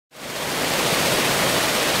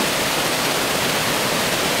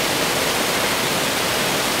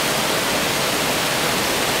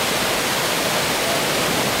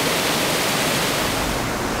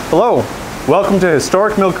Hello, welcome to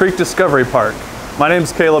Historic Mill Creek Discovery Park. My name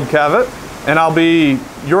is Caleb Cavett, and I'll be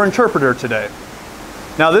your interpreter today.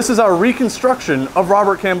 Now, this is our reconstruction of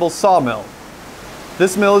Robert Campbell's sawmill.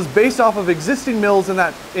 This mill is based off of existing mills in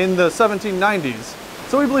the 1790s,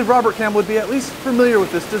 so we believe Robert Campbell would be at least familiar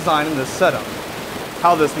with this design and this setup.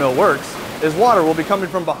 How this mill works is water will be coming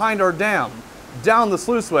from behind our dam, down the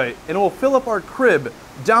sluiceway, and it will fill up our crib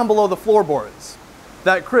down below the floorboards.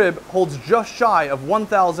 That crib holds just shy of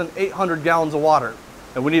 1,800 gallons of water,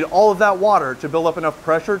 and we need all of that water to build up enough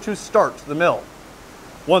pressure to start the mill.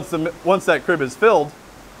 Once that crib is filled,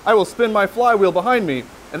 I will spin my flywheel behind me,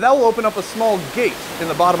 and that will open up a small gate in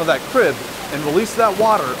the bottom of that crib and release that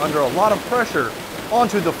water under a lot of pressure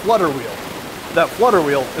onto the flutter wheel. That flutter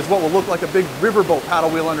wheel is what will look like a big riverboat paddle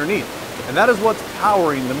wheel underneath, and that is what's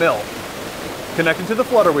powering the mill. Connected to the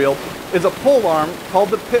flutter wheel is a pull arm called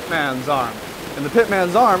the pitman's arm. And the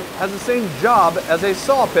pitman's arm has the same job as a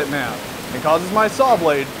saw pitman and causes my saw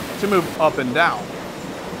blade to move up and down.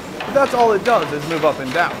 But that's all it does, is move up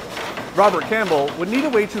and down. Robert Campbell would need a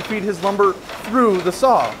way to feed his lumber through the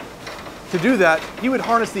saw. To do that, he would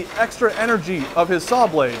harness the extra energy of his saw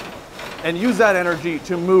blade and use that energy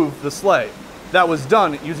to move the sleigh. That was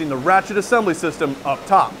done using the ratchet assembly system up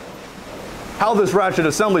top. How this ratchet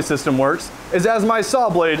assembly system works is as my saw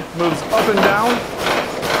blade moves up and down,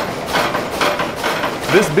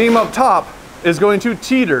 this beam up top is going to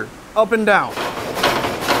teeter up and down.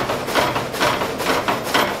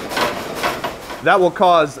 That will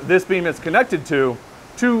cause this beam it's connected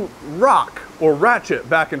to rock or ratchet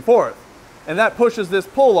back and forth. And that pushes this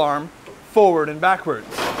pull arm forward and backwards.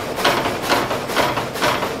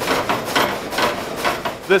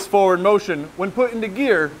 This forward motion, when put into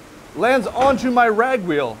gear, lands onto my rag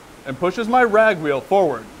wheel and pushes my rag wheel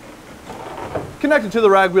forward. Connected to the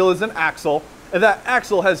rag wheel is an axle, and that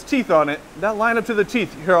axle has teeth on it that line up to the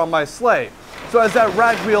teeth here on my sleigh. So as that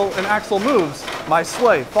rag wheel and axle moves, my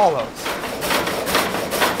sleigh follows.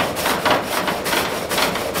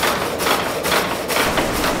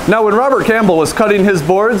 Now, when Robert Campbell was cutting his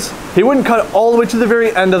boards, he wouldn't cut all the way to the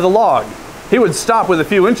very end of the log. He would stop with a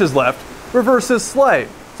few inches left, reverse his sleigh,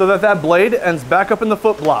 so that that blade ends back up in the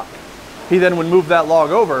foot block. He then would move that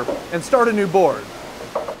log over and start a new board.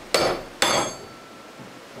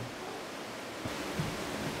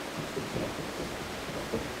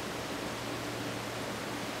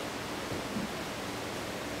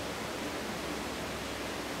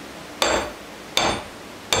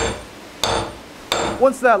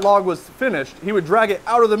 Once that log was finished, he would drag it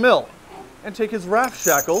out of the mill and take his raft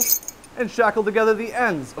shackles and shackle together the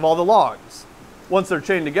ends of all the logs. Once they're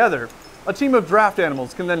chained together, a team of draft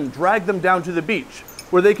animals can then drag them down to the beach,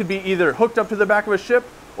 where they could be either hooked up to the back of a ship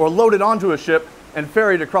or loaded onto a ship and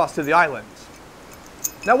ferried across to the island.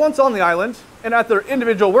 Now, once on the island and at their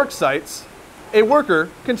individual work sites, a worker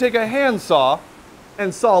can take a hand saw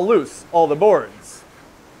and saw loose all the boards.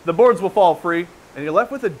 The boards will fall free, and you're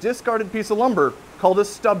left with a discarded piece of lumber called a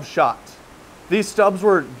stub shot. These stubs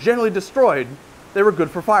were generally destroyed. They were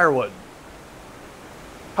good for firewood.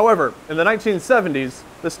 However, in the 1970s,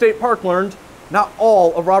 the state park learned not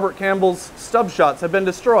all of Robert Campbell's stub shots had been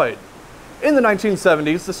destroyed. In the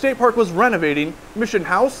 1970s, the state park was renovating Mission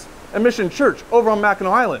House and Mission Church over on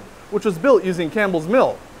Mackinac Island, which was built using Campbell's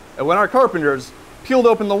mill. And when our carpenters peeled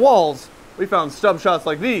open the walls, we found stub shots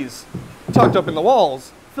like these, tucked up in the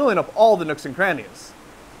walls, filling up all the nooks and crannies.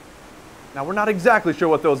 Now, we're not exactly sure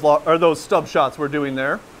what those stub shots were doing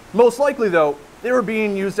there. Most likely, though, they were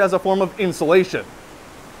being used as a form of insulation.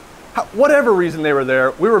 Whatever reason they were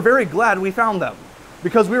there, we were very glad we found them,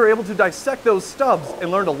 because we were able to dissect those stubs and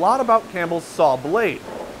learned a lot about Campbell's saw blade.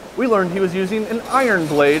 We learned he was using an iron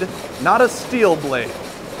blade, not a steel blade.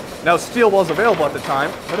 Now, steel was available at the time,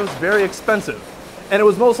 but it was very expensive, and it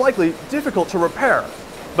was most likely difficult to repair.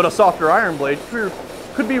 But a softer iron blade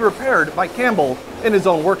could be repaired by Campbell in his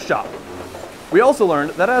own workshop. We also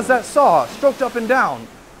learned that as that saw stroked up and down,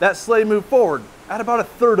 that sleigh moved forward at about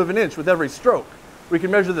 1/3 of an inch with every stroke. We could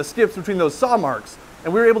measure the skips between those saw marks,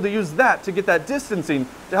 and we were able to use that to get that distancing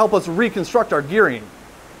to help us reconstruct our gearing.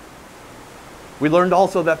 We learned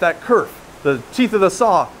also that that kerf, the teeth of the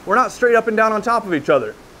saw, were not straight up and down on top of each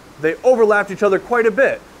other. They overlapped each other quite a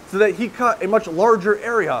bit, so that he cut a much larger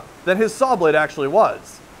area than his saw blade actually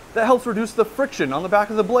was. That helps reduce the friction on the back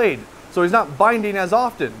of the blade, so he's not binding as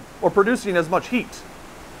often or producing as much heat.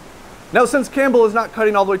 Now, since Campbell is not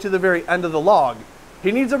cutting all the way to the very end of the log,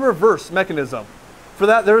 he needs a reverse mechanism. For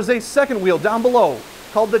that, there is a second wheel down below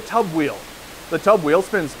called the tub wheel. The tub wheel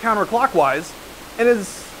spins counterclockwise and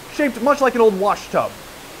is shaped much like an old wash tub.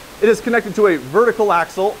 It is connected to a vertical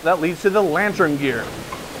axle that leads to the lantern gear.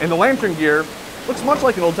 And the lantern gear looks much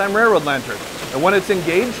like an old-time railroad lantern, and when it's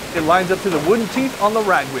engaged, it lines up to the wooden teeth on the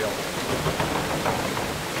rag wheel.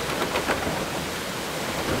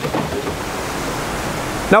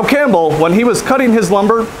 Now Campbell, when he was cutting his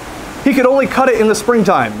lumber, he could only cut it in the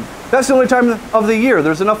springtime. That's the only time of the year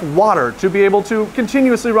there's enough water to be able to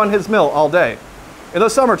continuously run his mill all day. In the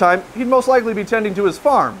summertime, he'd most likely be tending to his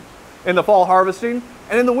farm. In the fall, harvesting,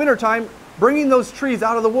 and in the wintertime, bringing those trees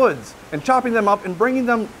out of the woods and chopping them up and bringing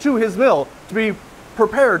them to his mill to be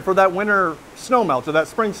prepared for that winter snowmelt or that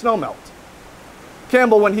spring snowmelt.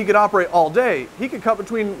 Campbell, when he could operate all day, he could cut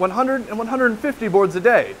between 100 and 150 boards a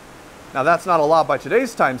day. Now that's not a lot by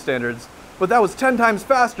today's time standards, but that was 10 times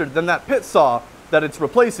faster than that pit saw that it's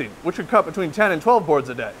replacing, which could cut between 10 and 12 boards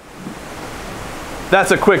a day.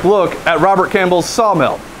 That's a quick look at Robert Campbell's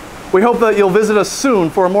sawmill. We hope that you'll visit us soon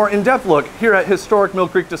for a more in-depth look here at historic Mill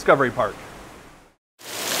Creek Discovery Park.